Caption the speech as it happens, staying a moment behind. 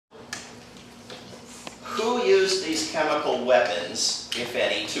used these chemical weapons, if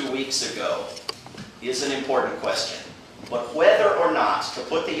any, 2 weeks ago is an important question. But whether or not to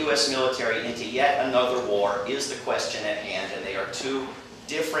put the U.S. military into yet another war is the question at hand, and they are two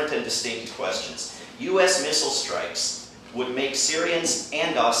different and distinct questions. U.S. missile strikes would make Syrians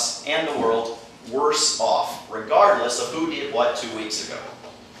and us and the world worse off, regardless of who did what 2 weeks ago.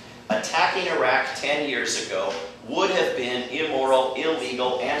 Attacking Iraq 10 years ago would have been immoral,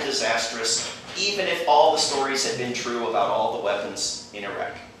 illegal, and disastrous, even if all the stories had been true about all the weapons in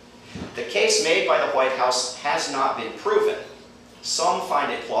Iraq. The case made by the White House has not been proven. Some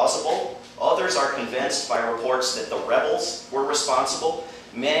find it plausible. Others are convinced by reports that the rebels were responsible.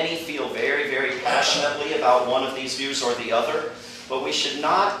 Many feel very, very passionately about one of these views or the other. But we should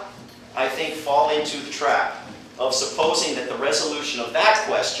not, I think, fall into the trap of supposing that the resolution of that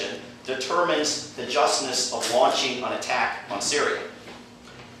question determines the justness of launching an attack on Syria.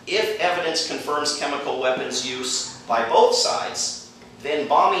 If evidence confirms chemical weapons use by both sides, then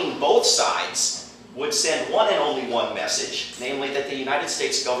bombing both sides would send one and only one message, namely that the United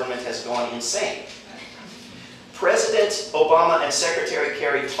States government has gone insane. President Obama and Secretary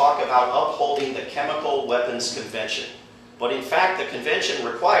Kerry talk about upholding the Chemical Weapons Convention. But in fact, the convention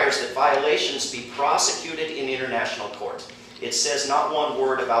requires that violations be prosecuted in international court. It says not one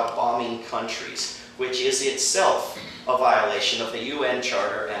word about bombing countries, which is itself a violation of the UN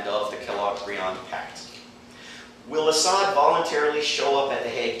Charter and of the Kellogg-Briand Pact. Will Assad voluntarily show up at The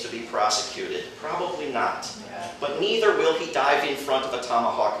Hague to be prosecuted? Probably not. But neither will he dive in front of a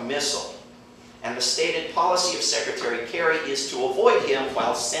Tomahawk missile. And the stated policy of Secretary Kerry is to avoid him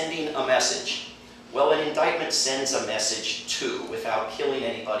while sending a message. Well, an indictment sends a message too, without killing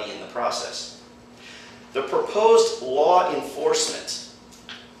anybody in the process. The proposed law enforcement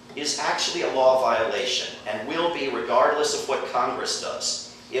is actually a law violation and will be regardless of what Congress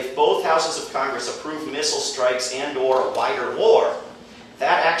does. If both houses of Congress approve missile strikes and/or a wider war,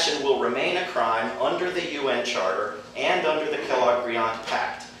 that action will remain a crime under the UN Charter and under the Kellogg-Briand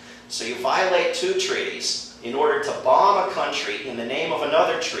Pact. So you violate two treaties in order to bomb a country in the name of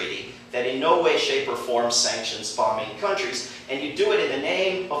another treaty that in no way, shape, or form sanctions bombing countries, and you do it in the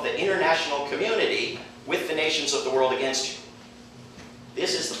name of the international community with the nations of the world against you.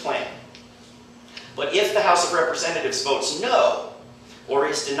 This is the plan. But if the House of Representatives votes no, or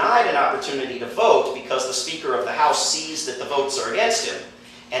is denied an opportunity to vote because the Speaker of the House sees that the votes are against him,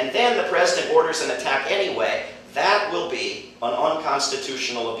 and then the President orders an attack anyway, that will be an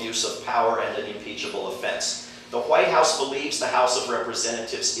unconstitutional abuse of power and an impeachable offense. The White House believes the House of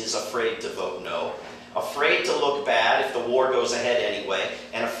Representatives is afraid to vote no, afraid to look bad if the war goes ahead anyway,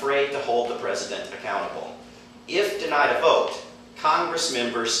 and afraid to hold the President accountable. If denied a vote, Congress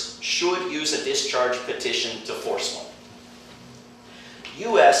members should use a discharge petition to force one.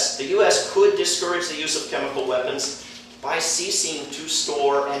 The U.S. could discourage the use of chemical weapons by ceasing to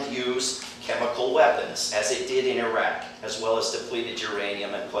store and use chemical weapons, as it did in Iraq, as well as depleted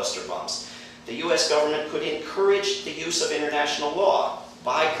uranium and cluster bombs. The U.S. government could encourage the use of international law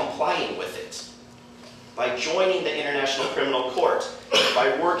by complying with it, by joining the International Criminal Court,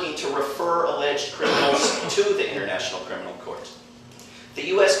 by working to refer alleged criminals to the International Criminal Court. The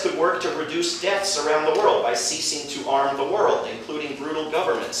U.S. could work to reduce deaths around the world by ceasing to arm the world, including brutal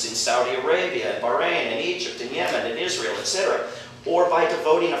governments in Saudi Arabia, and Bahrain, and Egypt, and Yemen, and Israel, etc., or by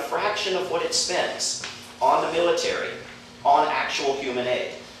devoting a fraction of what it spends on the military, on actual human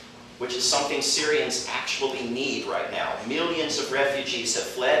aid, which is something Syrians actually need right now. Millions of refugees have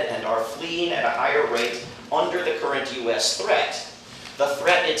fled and are fleeing at a higher rate under the current U.S. threat. The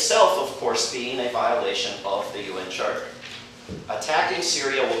threat itself, of course, being a violation of the UN Charter. Attacking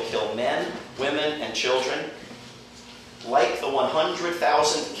Syria will kill men, women, and children. Like the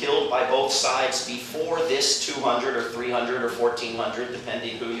 100,000 killed by both sides before this 200 or 300 or 1,400,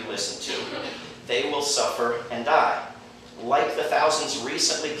 depending who you listen to, they will suffer and die. Like the thousands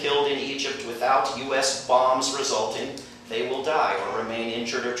recently killed in Egypt without U.S. bombs resulting, they will die or remain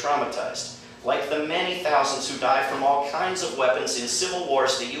injured or traumatized. Like the many thousands who die from all kinds of weapons in civil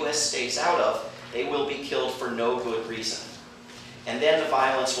wars the U.S. stays out of, they will be killed for no good reason. And then the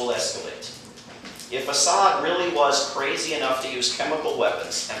violence will escalate. If Assad really was crazy enough to use chemical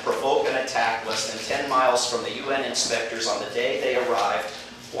weapons and provoke an attack less than 10 miles from the UN inspectors on the day they arrived,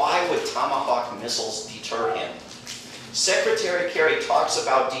 why would Tomahawk missiles deter him? Secretary Kerry talks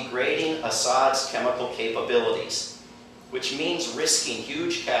about degrading Assad's chemical capabilities, which means risking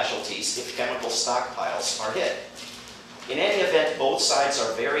huge casualties if chemical stockpiles are hit. In any event, both sides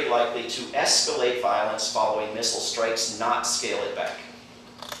are very likely to escalate violence following missile strikes, not scale it back.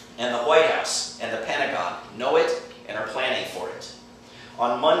 And the White House and the Pentagon know it and are planning for it.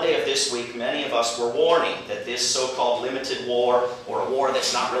 On Monday of this week, many of us were warning that this so-called limited war, or a war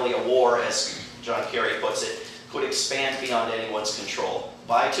that's not really a war, as John Kerry puts it, could expand beyond anyone's control.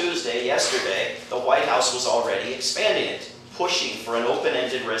 By Tuesday, yesterday, the White House was already expanding it, pushing for an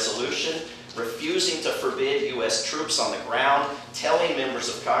open-ended resolution, refusing to forbid U.S. troops on the ground, telling members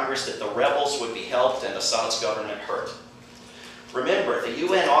of Congress that the rebels would be helped and Assad's government hurt. Remember, the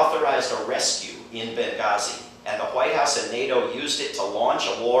UN authorized a rescue in Benghazi, and the White House and NATO used it to launch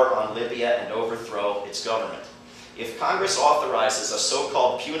a war on Libya and overthrow its government. If Congress authorizes a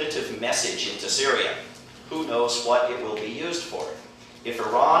so-called punitive message into Syria, who knows what it will be used for? If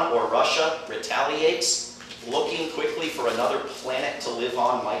Iran or Russia retaliates, looking quickly for another planet to live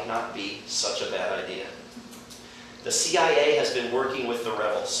on might not be such a bad idea. The CIA has been working with the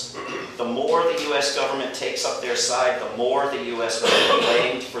rebels. The more the U.S. government takes up their side, the more the U.S. will be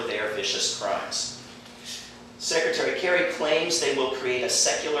blamed for their vicious crimes. Secretary Kerry claims they will create a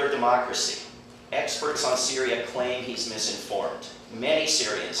secular democracy. Experts on Syria claim he's misinformed. Many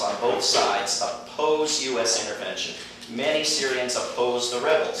Syrians on both sides oppose U.S. intervention. Many Syrians oppose the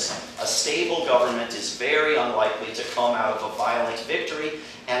rebels. A stable government is very unlikely to come out of a violent victory,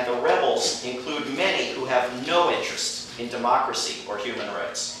 and the rebels include many who have no interest in democracy or human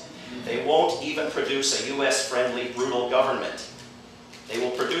rights. They won't even produce a U.S.-friendly, brutal government. They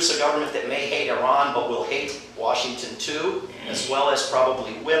will produce a government that may hate Iran, but will hate Washington too, as well as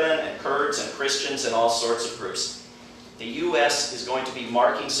probably women and Kurds and Christians and all sorts of groups. The U.S. is going to be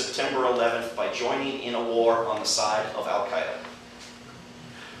marking September 11th by joining in a war on the side of Al-Qaeda.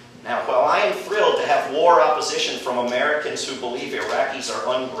 Now, while I am thrilled to have war opposition from Americans who believe Iraqis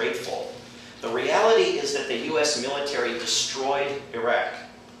are ungrateful, the reality is that the U.S. military destroyed Iraq.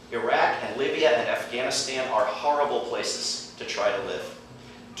 Iraq and Libya and Afghanistan are horrible places to try to live.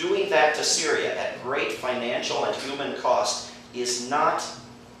 Doing that to Syria at great financial and human cost is not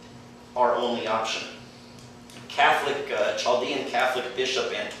our only option. Chaldean Catholic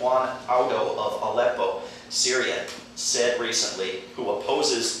Bishop Antoine Audo of Aleppo, Syria, said recently, who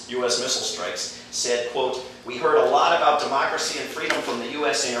opposes U.S. missile strikes, said, quote, "We heard a lot about democracy and freedom from the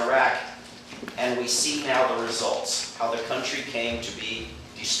U.S. in Iraq, and we see now the results, how the country came to be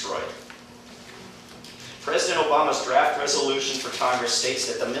destroyed." President Obama's draft resolution for Congress states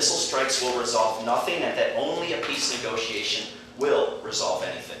that the missile strikes will resolve nothing and that only a peace negotiation will resolve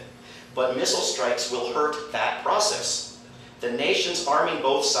anything. But missile strikes will hurt that process. The nations arming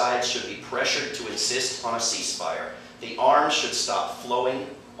both sides should be pressured to insist on a ceasefire. The arms should stop flowing.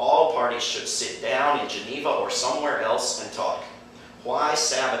 All parties should sit down in Geneva or somewhere else and talk. Why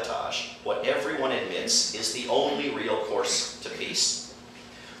sabotage what everyone admits is the only real course to peace?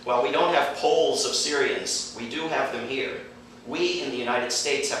 While we don't have polls of Syrians, we do have them here. We in the United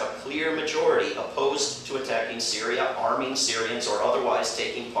States have a clear majority opposed to attacking Syria, arming Syrians, or otherwise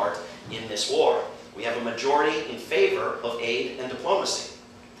taking part in this war. We have a majority in favor of aid and diplomacy.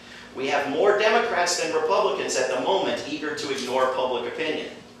 We have more Democrats than Republicans at the moment eager to ignore public opinion.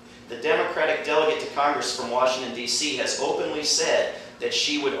 The Democratic delegate to Congress from Washington, D.C. has openly said that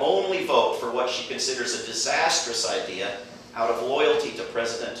she would only vote for what she considers a disastrous idea out of loyalty to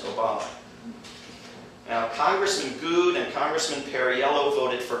President Obama. Now, Congressman Good and Congressman Perriello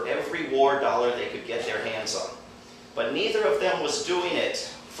voted for every war dollar they could get their hands on. But neither of them was doing it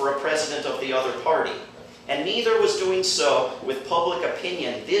for a president of the other party. And neither was doing so with public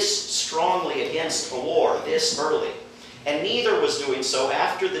opinion this strongly against a war this early. And neither was doing so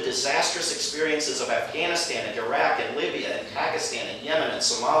after the disastrous experiences of Afghanistan and Iraq and Libya and Pakistan and Yemen and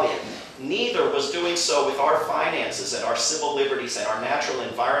Somalia. Neither was doing so with our finances and our civil liberties and our natural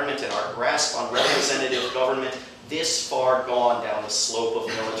environment and our grasp on representative government this far gone down the slope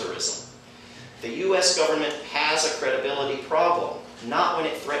of militarism. The U.S. government has a credibility problem, not when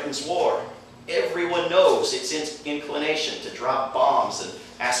it threatens war. Everyone knows its inclination to drop bombs and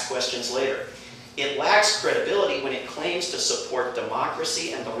ask questions later. It lacks credibility when it claims to support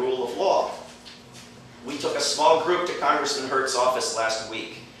democracy and the rule of law. We took a small group to Congressman Hurt's office last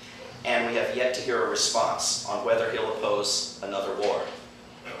week, and we have yet to hear a response on whether he'll oppose another war.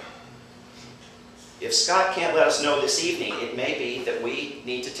 If Scott can't let us know this evening, it may be that we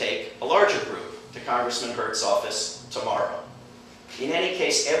need to take a larger group to Congressman Hurt's office tomorrow. In any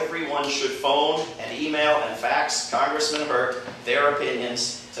case, everyone should phone and email and fax Congressman Hurt their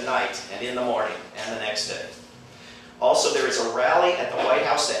opinions tonight and in the morning and the next day. Also, there is a rally at the White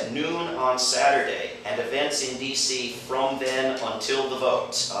House at noon on Saturday and events in D.C. from then until the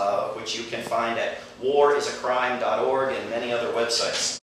vote, which you can find at warisacrime.org and many other websites.